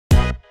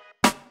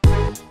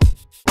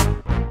Hi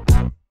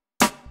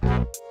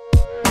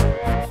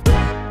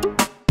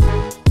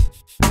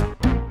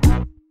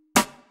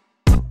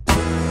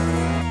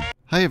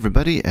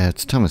everybody,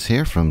 it's Thomas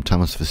here from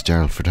Thomas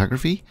Fitzgerald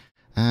Photography,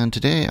 and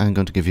today I'm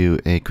going to give you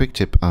a quick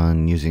tip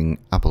on using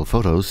Apple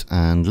Photos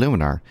and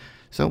Luminar.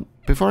 So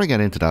before I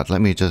get into that,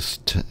 let me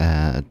just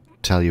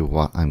tell you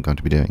what I'm going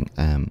to be doing.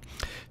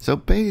 So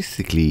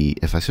basically,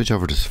 if I switch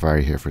over to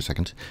Safari here for a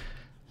second,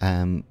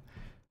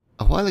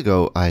 a while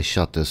ago I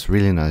shot this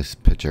really nice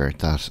picture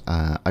that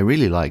I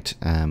really liked,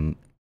 and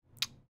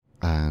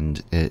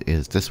it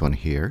is this one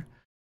here.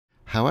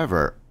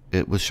 However,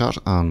 it was shot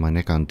on my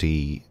Nikon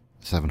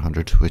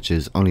D700, which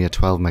is only a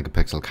 12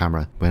 megapixel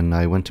camera. When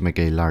I went to make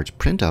a large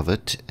print of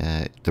it,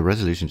 the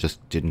resolution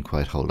just didn't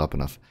quite hold up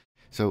enough.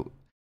 So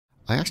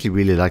I actually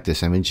really like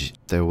this image.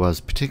 There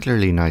was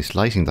particularly nice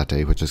lighting that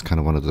day, which is kind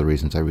of one of the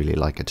reasons I really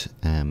like it.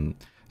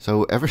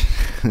 So ever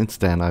since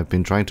then I've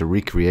been trying to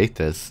recreate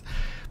this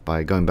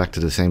by going back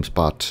to the same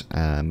spot,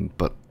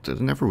 but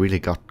it never really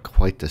got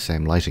quite the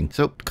same lighting.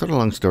 So to cut a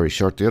long story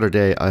short, the other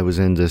day I was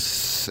in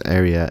this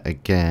area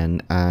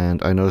again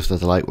and I noticed that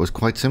the light was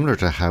quite similar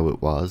to how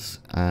it was,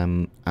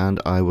 and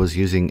I was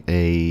using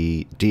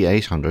a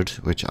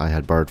D800 which I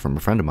had borrowed from a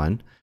friend of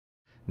mine.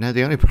 Now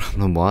the only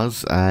problem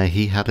was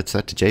he had it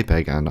set to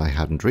Jpeg and I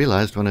hadn't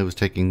realized when I was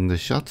taking the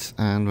shots,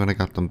 and when I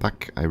got them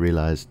back I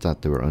realized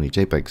that they were only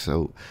Jpeg,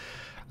 so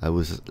I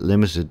was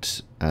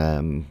limited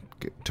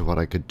to what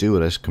I could do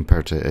with it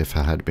compared to if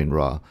I had been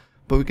RAW.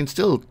 But we can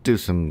still do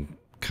some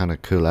kind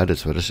of cool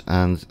edits with it,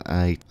 and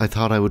I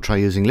thought I would try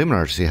using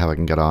Luminar to see how I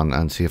can get on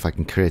and see if I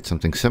can create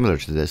something similar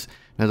to this.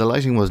 Now the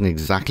lighting wasn't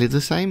exactly the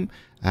same,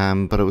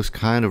 but it was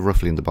kind of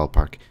roughly in the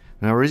ballpark.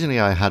 Now originally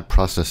I had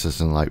processes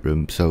in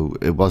Lightroom, so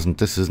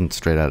this isn't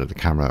straight out of the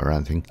camera or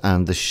anything,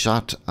 and the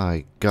shot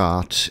I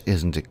got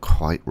isn't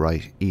quite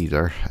right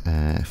either.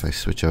 If I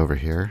switch over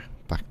here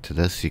back to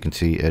this, you can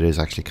see it is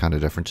actually kind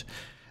of different.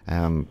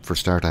 For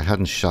start, I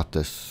hadn't shot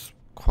this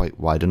quite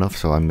wide enough,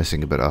 so I'm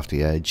missing a bit off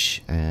the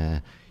edge.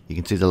 You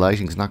can see the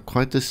lighting's not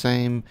quite the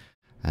same.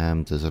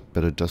 There's a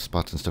bit of dust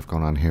spots and stuff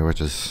going on here, which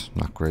is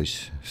not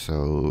great.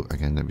 So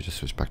again, let me just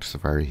switch back to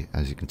Safari,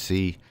 as you can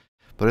see.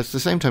 But it's the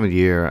same time of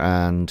year,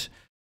 and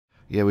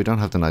yeah, we don't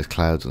have the nice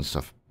clouds and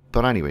stuff.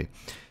 But anyway,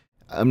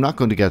 I'm not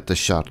going to get the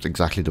shot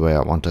exactly the way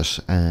I want it.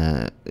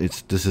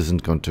 This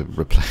isn't going to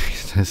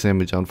replace this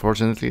image,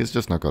 unfortunately. It's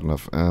just not good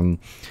enough.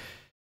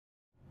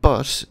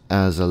 But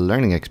as a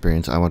learning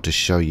experience, I want to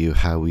show you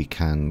how we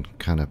can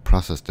kind of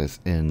process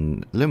this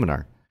in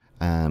Luminar.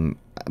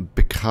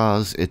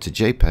 Because it's a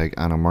JPEG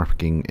and I'm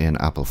working in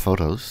Apple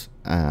Photos,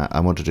 I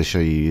wanted to show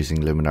you using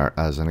Luminar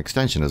as an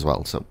extension as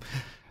well. So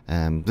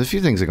there's a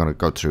few things I'm going to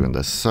go through in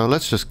this. So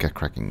let's just get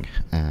cracking.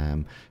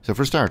 So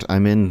for a start,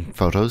 I'm in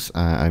Photos.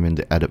 I'm in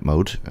the edit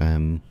mode.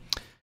 And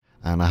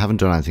I haven't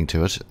done anything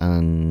to it,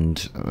 and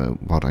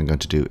what I'm going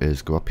to do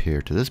is go up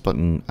here to this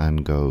button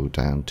and go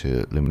down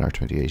to Luminar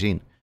 2018.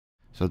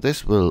 So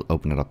this will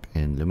open it up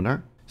in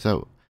Luminar.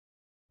 So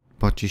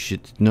what you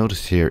should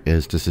notice here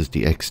is this is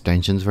the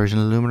extensions version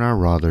of Luminar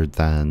rather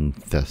than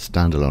the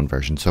standalone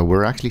version. So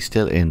we're actually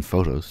still in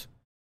Photos.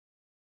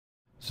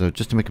 So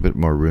just to make a bit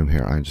more room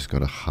here, I'm just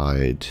going to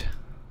hide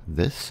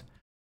this.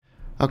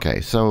 Okay,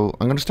 so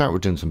I'm going to start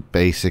with doing some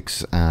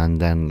basics and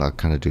then I'll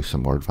kind of do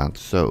some more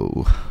advanced.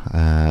 So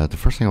the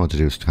first thing I want to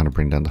do is to kind of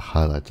bring down the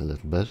highlights a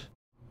little bit.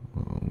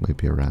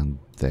 Maybe around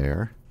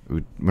there.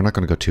 We're not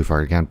going to go too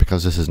far again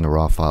because this isn't a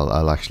raw file.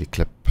 I'll actually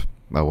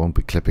I won't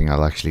be clipping,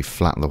 I'll actually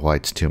flatten the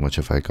whites too much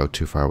if I go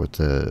too far with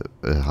the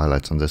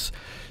highlights on this.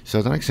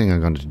 So the next thing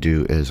I'm going to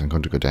do is I'm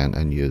going to go down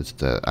and use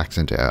the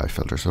Accent AI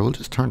filter. So we'll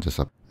just turn this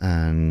up,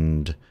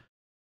 and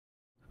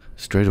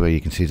straight away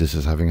you can see this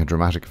is having a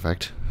dramatic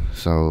effect.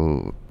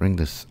 So bring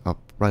this up,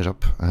 right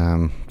up.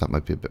 That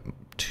might be a bit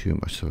too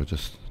much, so we'll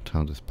just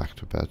tone this back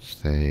to about,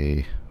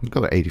 say, we'll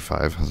go with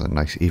 85 as a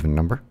nice even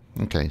number.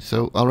 Okay,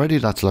 so already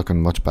that's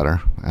looking much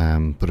better,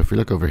 but if we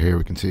look over here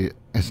we can see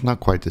it's not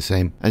quite the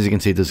same. As you can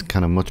see, there's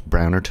kind of much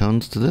browner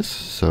tones to this,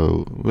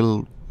 so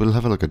we'll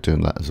have a look at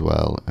doing that as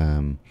well.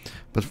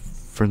 But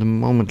for the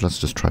moment, let's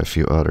just try a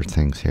few other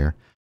things here.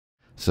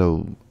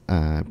 So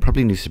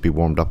probably needs to be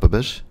warmed up a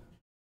bit.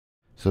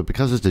 So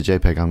because it's the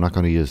JPEG, I'm not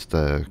going to use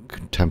the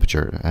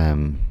temperature.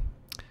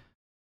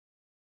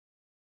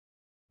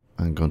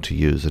 I'm going to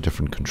use a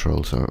different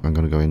control, so I'm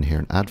going to go in here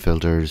and add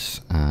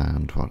filters,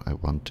 and what I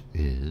want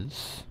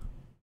is,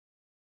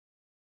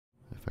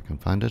 if I can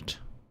find it,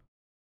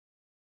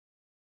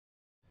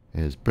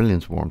 is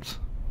Brilliance Warmth.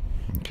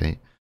 Okay,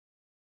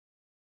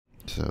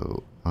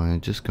 so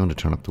I'm just going to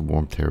turn up the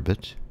warmth here a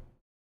bit.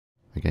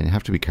 Again, you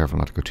have to be careful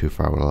not to go too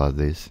far with a lot of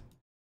these.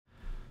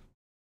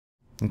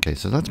 Okay,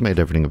 so that's made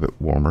everything a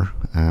bit warmer,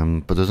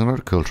 but there's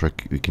another cool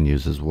trick you can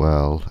use as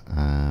well.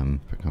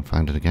 If I can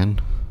find it again.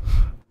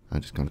 I'm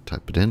just going to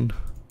type it in.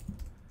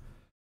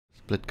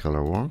 Split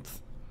color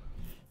warmth.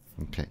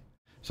 Okay,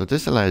 so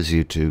this allows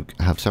you to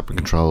have separate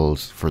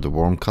controls for the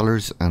warm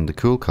colors and the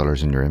cool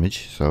colors in your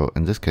image. So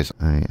in this case,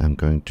 I am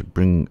going to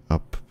bring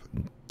up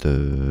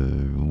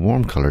the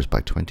warm colors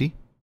by 20.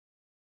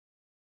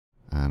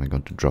 And I'm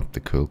going to drop the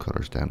cool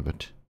colors down a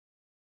bit.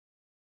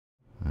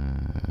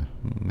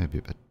 Maybe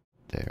a bit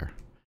there.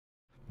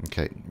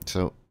 Okay,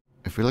 so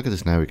if we look at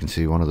this now, we can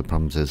see one of the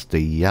problems is the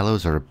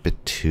yellows are a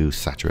bit too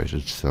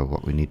saturated. So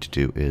what we need to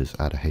do is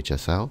add a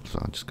HSL. So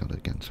I'm just going to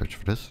again search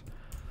for this.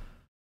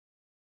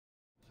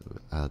 So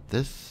we'll add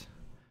this.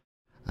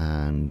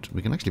 And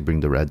we can actually bring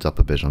the reds up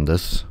a bit on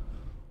this.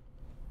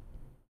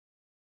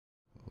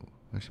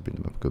 Actually bring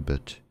them up a good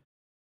bit.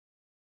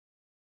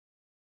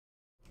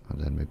 And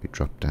then maybe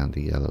drop down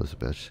the yellows a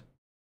bit.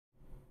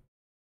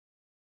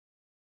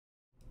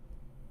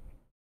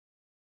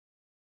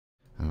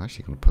 I'm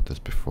actually going to put this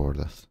before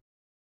this.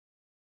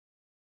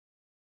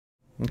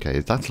 Okay,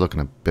 that's looking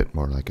a bit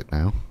more like it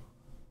now.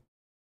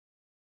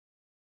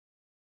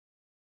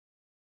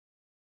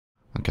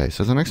 Okay,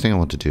 so the next thing I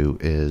want to do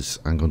is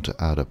I'm going to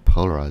add a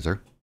polarizer.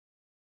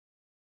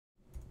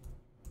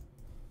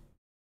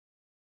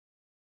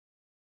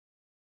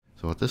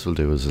 So what this will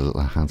do is it'll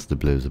enhance the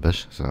blues a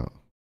bit. So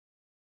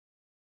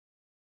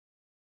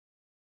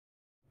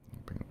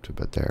bring it up to a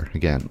bit there.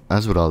 Again,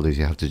 as with all these,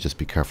 you have to just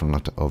be careful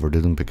not to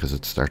overdo them because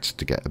it starts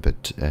to get a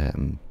bit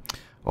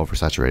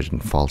oversaturated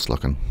and false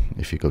looking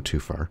if you go too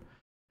far.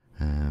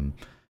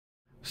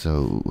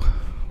 So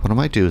what I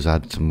might do is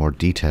add some more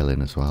detail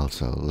in as well.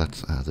 So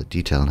let's add a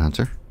detail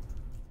enhancer.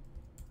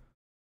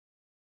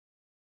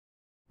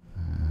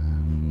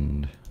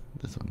 And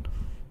this one.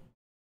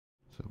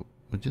 So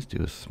we'll just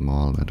do a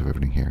small amount of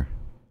everything here.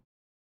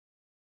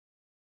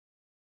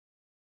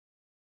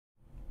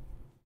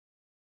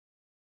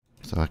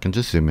 So I can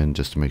just zoom in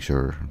just to make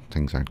sure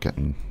things aren't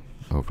getting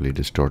overly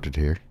distorted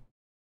here.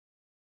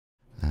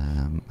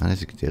 And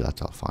as you can see,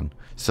 that's all fun.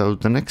 So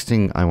the next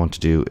thing I want to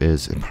do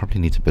is it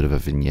probably needs a bit of a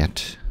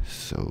vignette.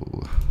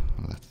 So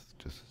let's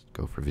just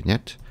go for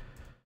vignette.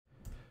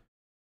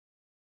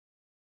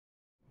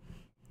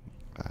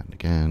 And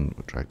again,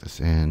 we'll drag this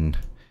in,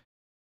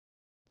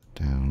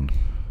 down.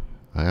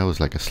 I always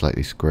like a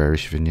slightly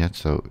squarish vignette,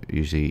 so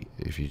usually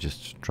if you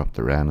just drop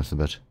the roundness a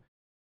bit.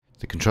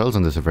 The controls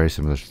on this are very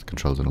similar to the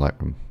controls in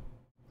Lightroom.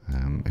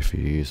 If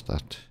you use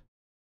that.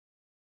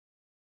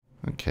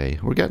 Okay,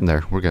 we're getting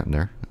there, we're getting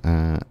there.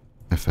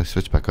 If I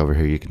switch back over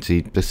here, you can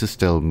see this is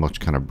still much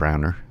kind of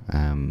browner.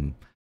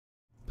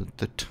 But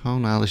the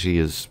tonality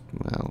is,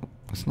 well,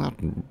 it's not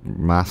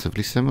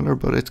massively similar,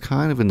 but it's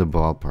kind of in the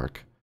ballpark.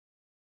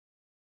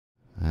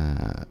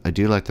 I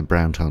do like the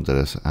brown tones of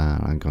this,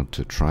 and I'm going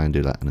to try and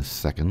do that in a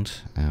second.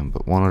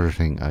 But one other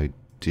thing I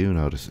do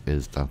notice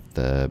is that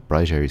the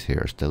bright areas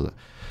here are still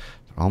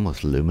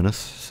almost luminous,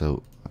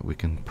 so we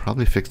can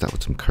probably fix that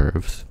with some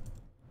curves.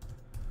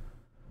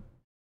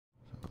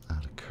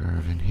 Add a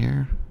curve in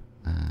here,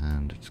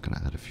 and it's going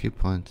to add a few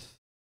points.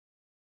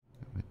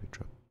 Maybe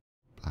drop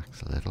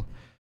blacks a little.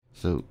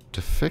 So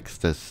to fix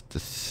this, the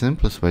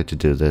simplest way to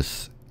do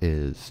this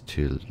is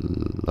to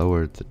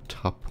lower the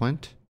top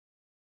point.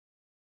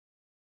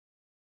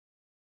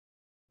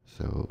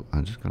 So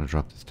I'm just going to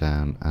drop this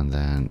down, and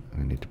then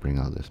we need to bring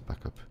all this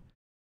back up.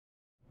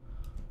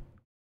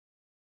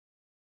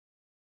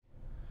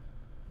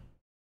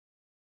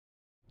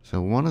 So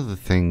one of the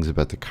things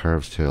about the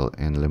curves tool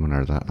in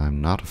Luminar that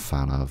I'm not a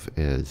fan of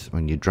is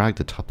when you drag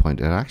the top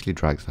point, it actually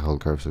drags the whole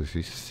curve. So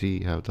you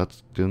see how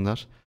that's doing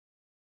that?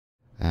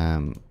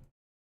 And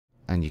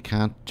you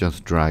can't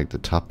just drag the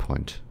top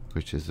point,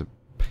 which is a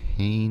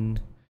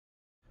pain.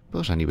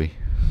 But anyway.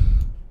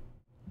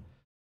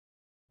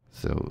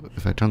 So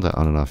if I turn that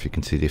on and off, you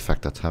can see the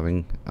effect that's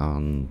having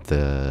on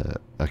the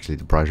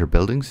brighter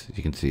buildings.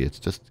 You can see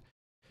it's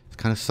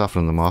kind of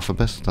softening them off a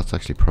bit. That's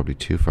actually probably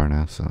too far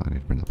now, so I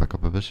need to bring that back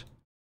up a bit.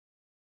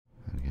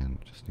 And again,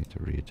 just need to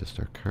readjust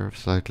our curve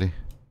slightly.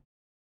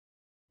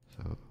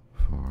 So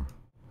before,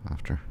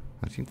 after.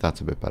 I think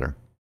that's a bit better.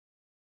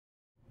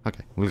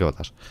 Okay, we'll go with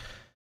that.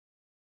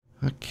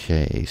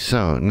 Okay,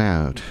 so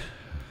now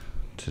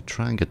to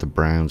try and get the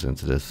browns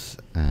into this,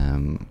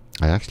 I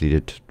have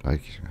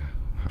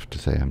to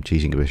say I'm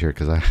cheating a bit here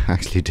because I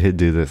actually did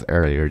do this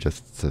earlier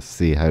just to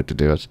see how to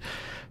do it.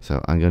 So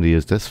I'm going to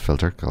use this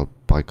filter called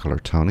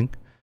Bicolor Toning.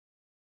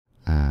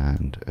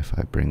 And if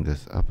I bring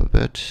this up a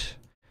bit,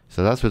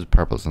 so that's with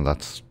purples, and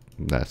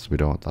we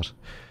don't want that.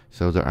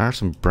 So there are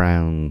some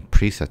brown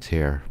presets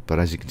here, but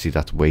as you can see,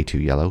 that's way too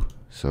yellow.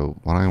 So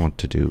what I want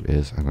to do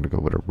is I'm going to go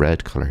with a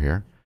red color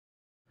here,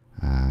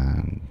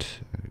 and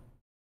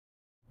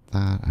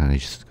that, and I'm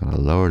just going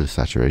to lower the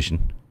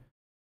saturation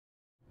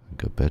a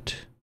good bit.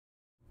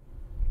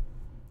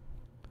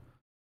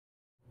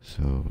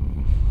 So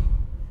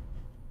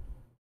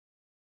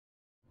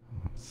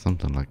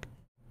something like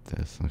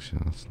this.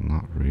 Actually, that's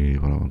not really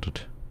what I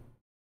wanted.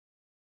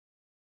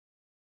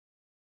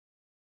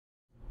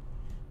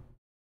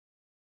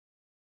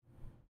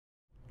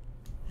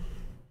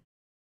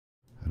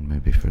 And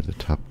maybe for the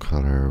top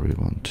color, we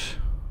want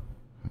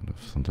kind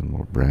of something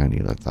more browny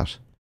like that.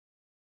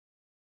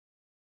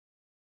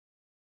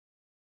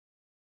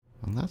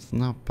 And that's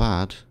not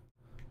bad.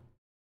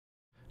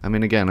 I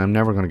mean, again, I'm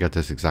never going to get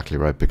this exactly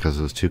right because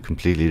it was two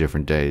completely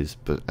different days,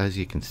 but as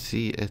you can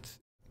see, it's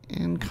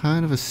in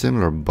kind of a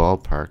similar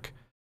ballpark.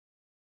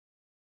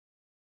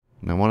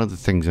 Now one of the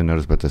things I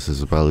noticed about this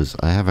as well is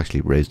I have actually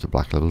raised the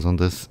black levels on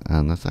this,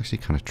 and that's actually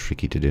kind of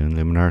tricky to do in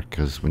Luminar,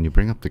 because when you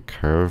bring up the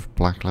curve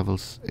black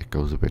levels it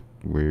goes a bit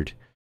weird.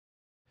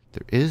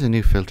 There is a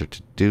new filter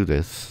to do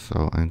this,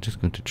 so I'm just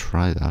going to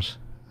try that,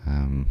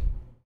 and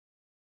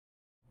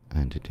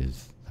it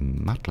is the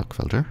Matlock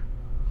Filter.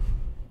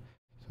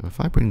 So if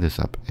I bring this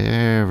up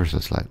ever so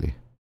slightly,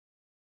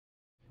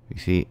 you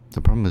see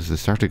the problem is they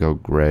start to go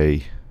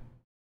grey.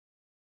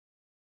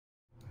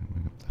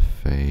 Bring up the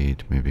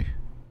fade maybe.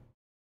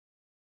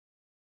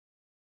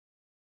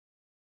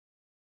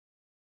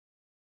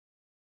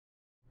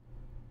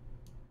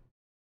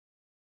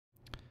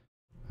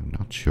 I'm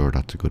not sure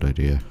that's a good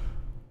idea.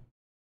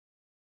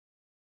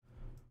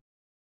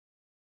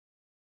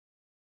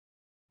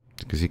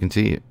 Because you can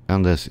see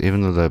on this,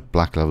 even though the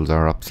black levels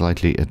are up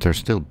slightly, they're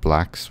still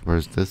blacks,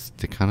 whereas this,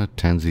 they kind of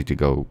tends to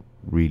go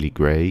really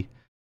grey.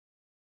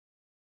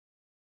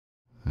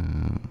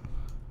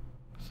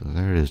 So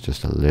there it is,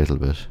 just a little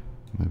bit.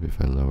 Maybe if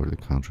I lower the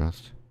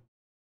contrast.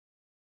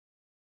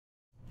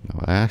 No,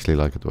 I actually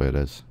like it the way it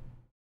is.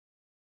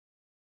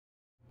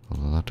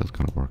 Although that does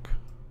kind of work.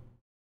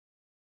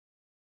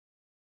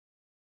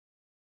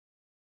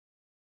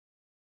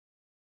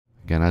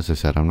 Again, as I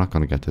said, I'm not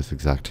going to get this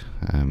exact,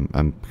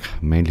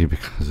 mainly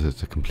because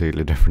it's a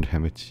completely different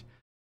image.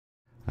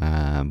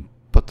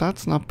 But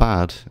that's not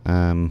bad.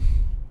 So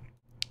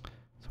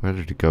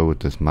whether to go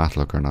with this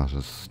Matlock or not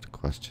is the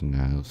question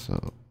now.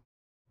 So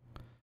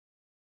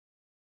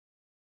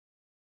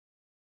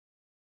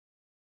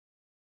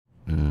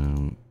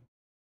kind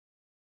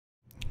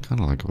of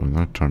like it, but I'm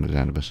going to turn it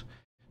down a bit.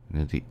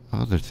 Now the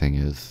other thing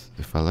is,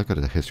 if I look at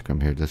the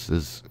histogram here,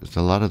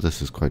 a lot of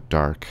this is quite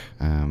dark.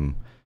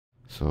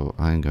 So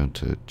I'm going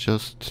to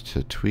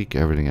to tweak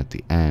everything at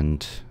the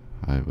end,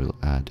 I will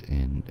add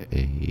in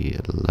a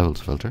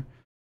levels filter.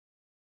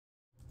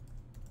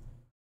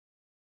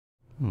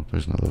 Oh,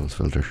 there's no levels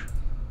filter.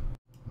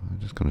 I'm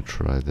just going to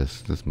try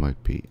this. This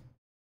might be...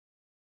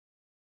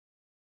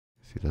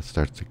 See, that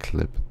starts to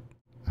clip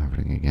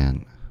everything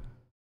again.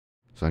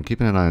 So I'm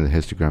keeping an eye on the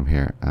histogram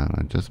here, and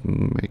I'm just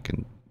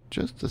making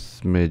just a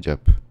smidge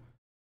up.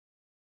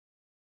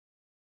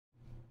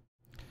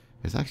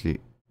 It's actually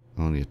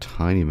only a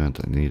tiny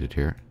amount I needed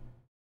here.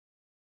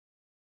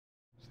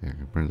 See, I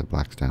can bring the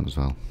blacks down as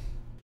well.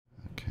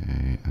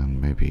 Okay, and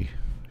maybe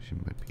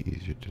it might be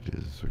easier to do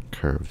this with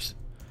curves.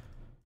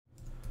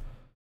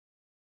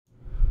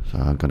 So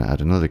I'm going to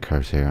add another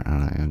curves here,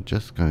 and I am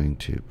just going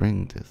to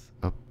bring this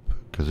up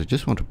because I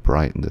just want to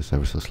brighten this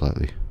ever so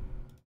slightly.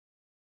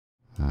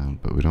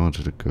 But we don't want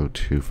it to go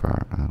too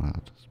far, and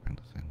I'll just bring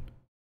this in.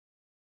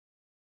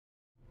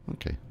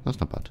 Okay, that's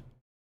not bad.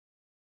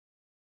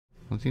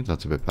 I think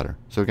that's a bit better.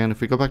 So again, if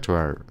we go back to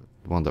our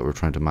one that we're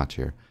trying to match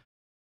here,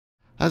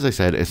 as I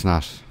said, it's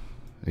not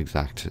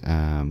exact.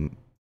 The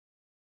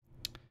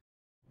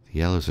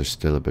yellows are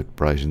still a bit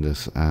bright in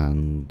this,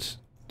 and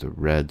the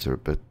reds are a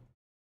bit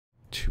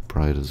too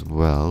bright as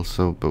well.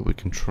 So, but we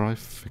can try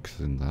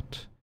fixing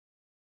that.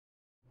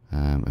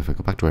 If I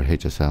go back to our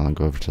HSL and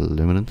go over to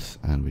luminance,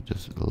 and we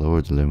just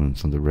lower the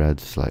luminance on the red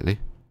slightly,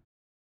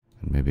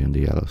 and maybe on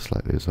the yellow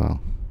slightly as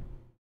well.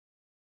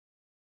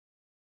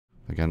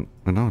 Again,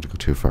 I don't want to go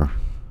too far.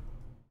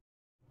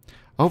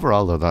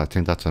 Overall, though, I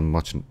think that's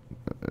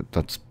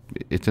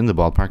it's in the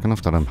ballpark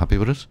enough that I'm happy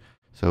with it.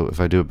 So if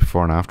I do it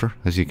before and after,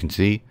 as you can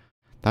see,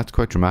 that's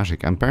quite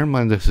dramatic. And bear in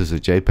mind, this is a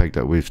JPEG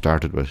that we've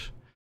started with,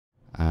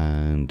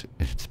 and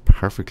it's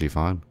perfectly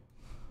fine.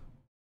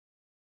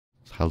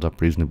 It's held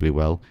up reasonably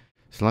well.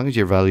 As long as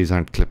your values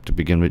aren't clipped to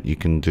begin with, you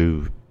can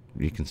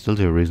still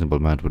do a reasonable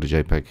amount with a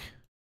JPEG.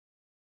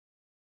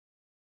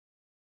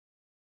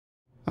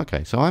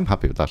 Okay, so I'm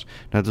happy with that.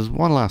 Now there's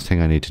one last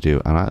thing I need to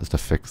do, and that is to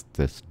fix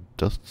this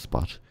dust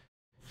spot.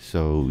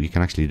 So you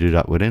can actually do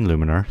that within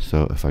Luminar.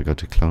 So if I go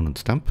to clone and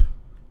stamp.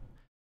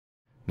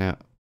 Now,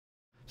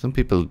 some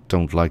people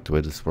don't like the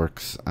way this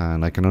works,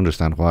 and I can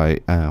understand why.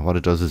 What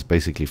it does is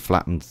basically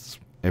flattens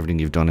everything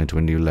you've done into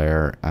a new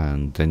layer,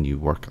 and then you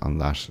work on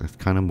that. It's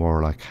kind of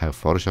more like how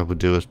Photoshop would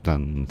do it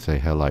than, say,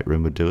 how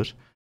Lightroom would do it.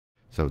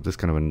 So this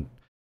kind of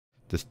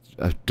this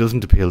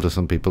doesn't appeal to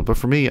some people, but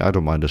for me, I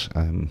don't mind it.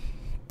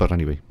 But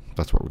anyway,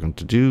 that's what we're going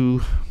to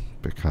do,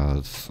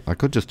 because I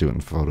could just do it in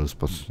photos,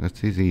 but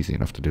it's easy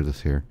enough to do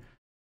this here.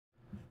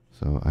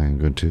 So I'm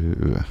going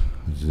to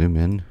zoom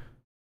in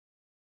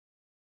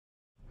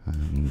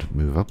and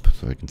move up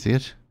so I can see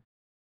it.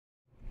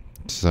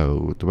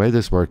 So the way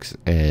this works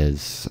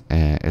is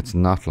it's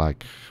not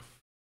like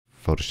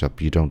Photoshop.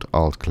 You don't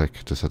alt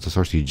click to set the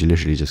source, you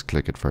literally just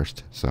click it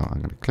first. So I'm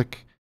going to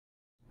click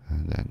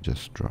and then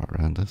just draw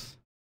around this,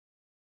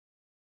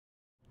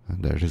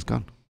 and there it is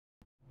gone.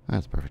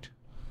 That's perfect.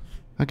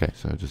 Okay,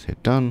 so just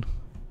hit done.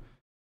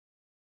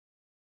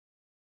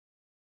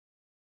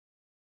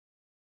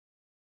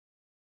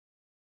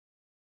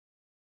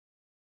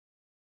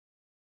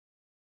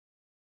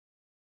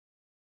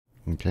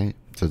 Okay,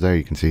 so there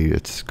you can see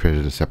it's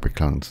created a separate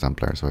clone and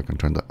stamp layer, so I can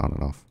turn that on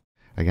and off.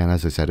 Again,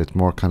 as I said, it's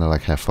more kind of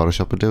like how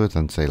Photoshop would do it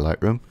than, say,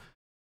 Lightroom.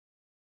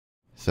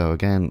 So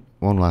again,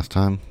 one last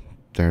time,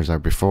 there's our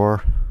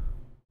before,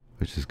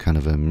 which is kind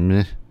of a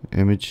meh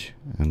image,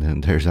 and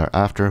then there's our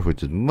after,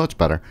 which is much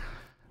better.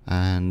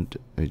 And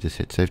we just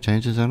hit save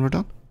changes and we're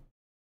done.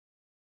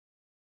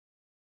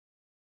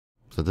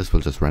 So this will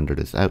just render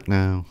this out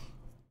now,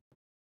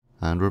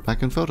 and we're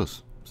back in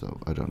Photos. So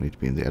I don't need to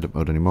be in the edit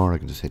mode anymore. I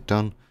can just hit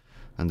done,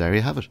 and there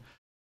you have it.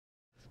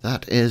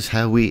 That is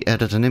how we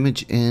edit an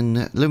image in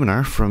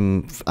Luminar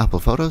from Apple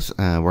Photos,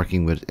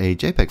 working with a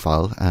JPEG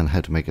file, and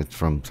how to make it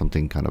from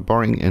something kind of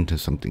boring into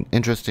something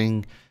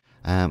interesting.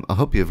 I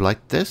hope you've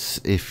liked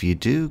this. If you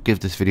do, give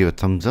this video a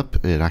thumbs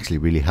up. It actually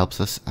really helps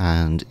us.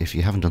 And if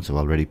you haven't done so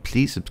already,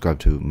 please subscribe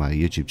to my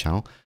YouTube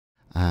channel.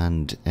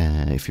 And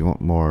if you want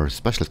more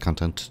specialist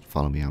content,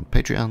 follow me on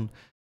Patreon.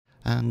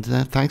 And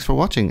thanks for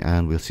watching,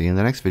 and we'll see you in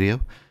the next video.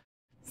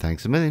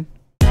 Thanks a million.